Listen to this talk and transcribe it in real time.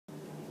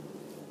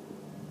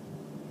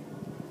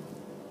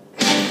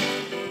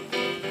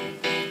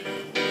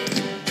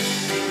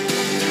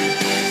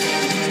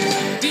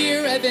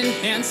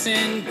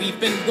Hansen, we've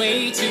been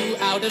way too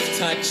out of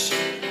touch.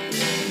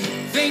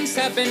 Things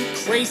have been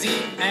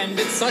crazy, and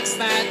it sucks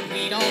that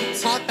we don't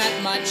talk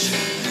that much.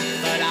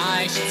 But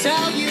I should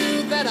tell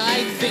you that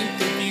I think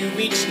of you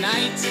each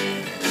night.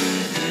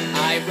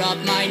 I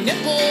rub my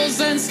nipples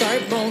and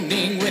start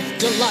moaning with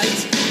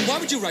delight. Why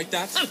would you write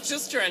that? I'm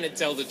just trying to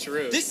tell the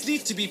truth. This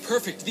needs to be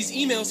perfect. These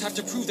emails have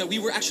to prove that we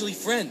were actually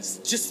friends.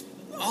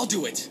 I'll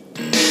do it.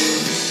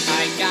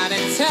 I gotta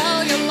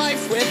tell you,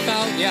 life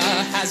without ya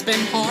has been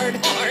hard,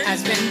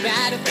 has been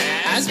bad,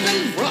 has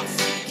been rough,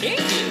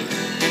 Kinky.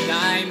 and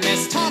I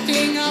miss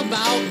talking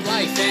about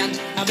life and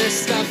other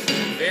stuff.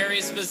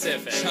 Very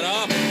specific. Shut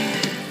up.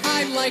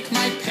 I like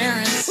my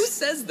parents. Who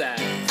says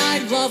that? I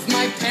love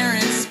my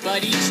parents,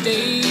 but each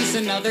day's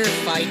another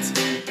fight.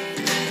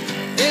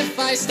 If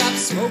I stop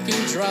smoking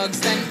drugs,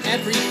 then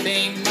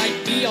everything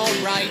might be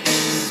alright.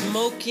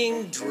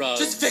 Smoking drugs.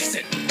 Just fix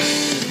it.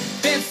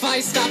 If I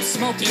stop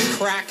smoking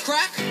crack,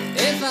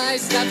 if I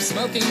stop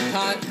smoking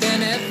pot,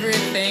 then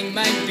everything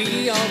might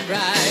be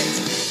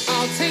alright.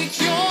 I'll take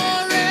your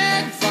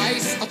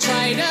advice, I'll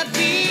try to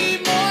be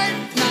more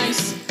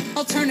nice.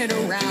 I'll turn it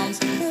around,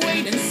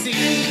 wait and see.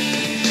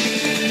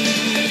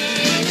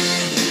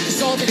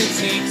 'Cause all that it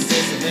takes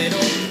is a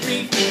little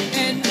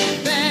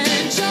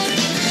reinvention.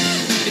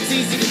 It's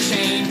easy to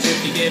change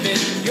if you give it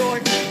your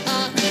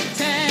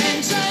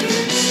attention.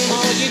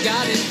 All you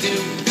gotta do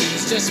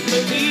is just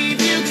believe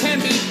you can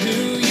be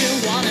who you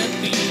wanna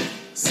be.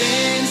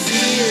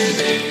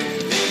 Sincerely.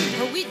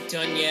 Are we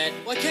done yet?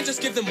 Well, I can't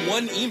just give them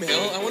one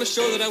email. I want to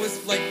show that I was,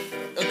 like,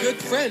 a good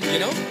friend, you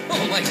know?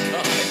 Oh my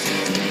god.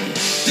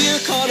 Dear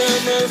Connor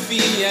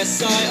Murphy,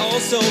 yes, I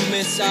also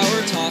miss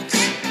our talks.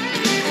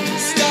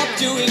 Stop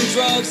doing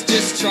drugs,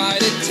 just try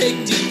to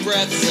take deep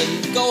breaths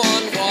and go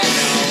on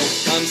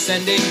walks. I'm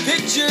sending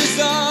pictures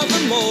of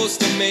the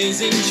most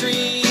amazing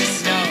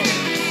trees. No.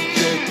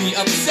 You'll be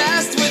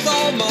obsessed with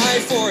all my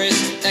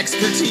forest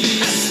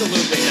expertise.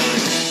 Absolutely not.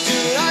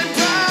 Dude, I'm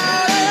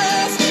proud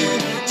of you.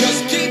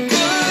 Just keep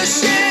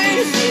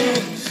pushing through.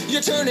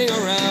 You're turning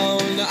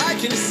around, I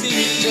can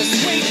see. Just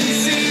wait and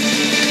see.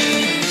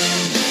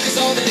 'Cause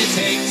all that it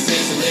takes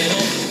is a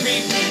little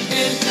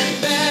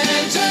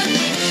reinvention.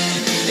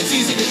 It's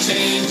easy to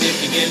change if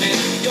you give it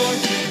your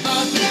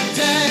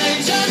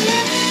attention.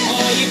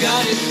 All you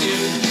gotta do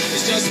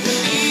is just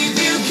believe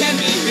you can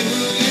be who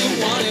you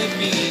wanna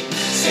be.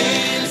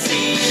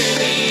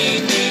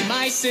 Sincerely me.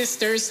 My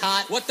sister's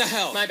hot. What the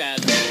hell? My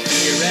bad.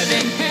 Dear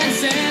Evan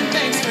Hansen,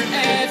 thanks for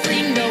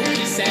every note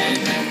you send.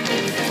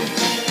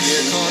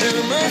 Dear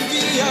Connor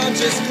Murphy, I'm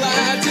just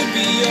glad to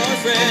be your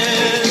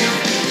friend.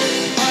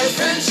 Our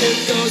friendship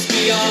goes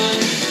beyond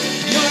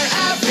your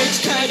average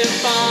kind of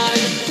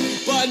bond.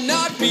 But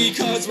not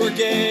because we're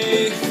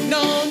gay.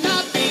 No,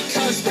 not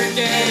because we're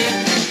gay.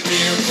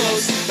 We're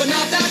close, but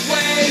not that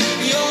way.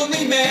 The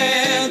only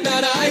man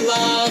that I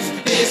love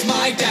is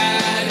my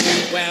dad.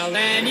 Well,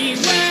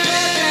 anyway,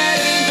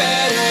 Getting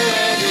better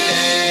every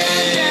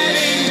day.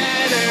 getting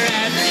better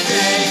every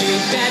day.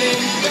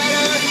 Getting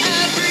better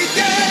every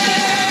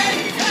day.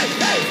 Hey,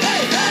 hey,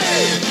 hey,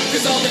 hey.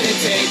 'Cause all that it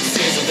takes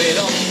is a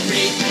little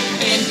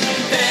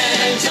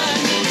reinvention.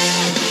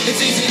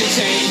 It's easy to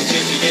change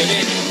if you give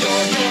it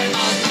your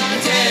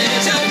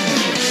attention.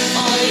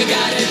 All you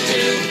gotta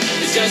do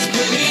is just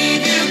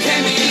believe you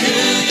can be who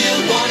you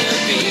wanna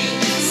be.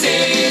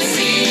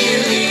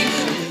 Sincerely,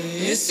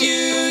 miss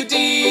you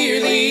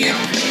dearly.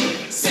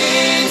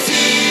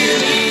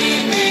 Sincerely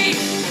me.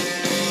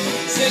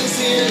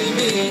 Sincerely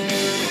me.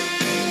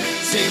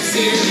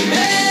 Sincerely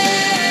me.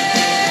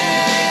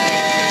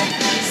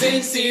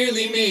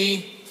 Sincerely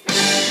me.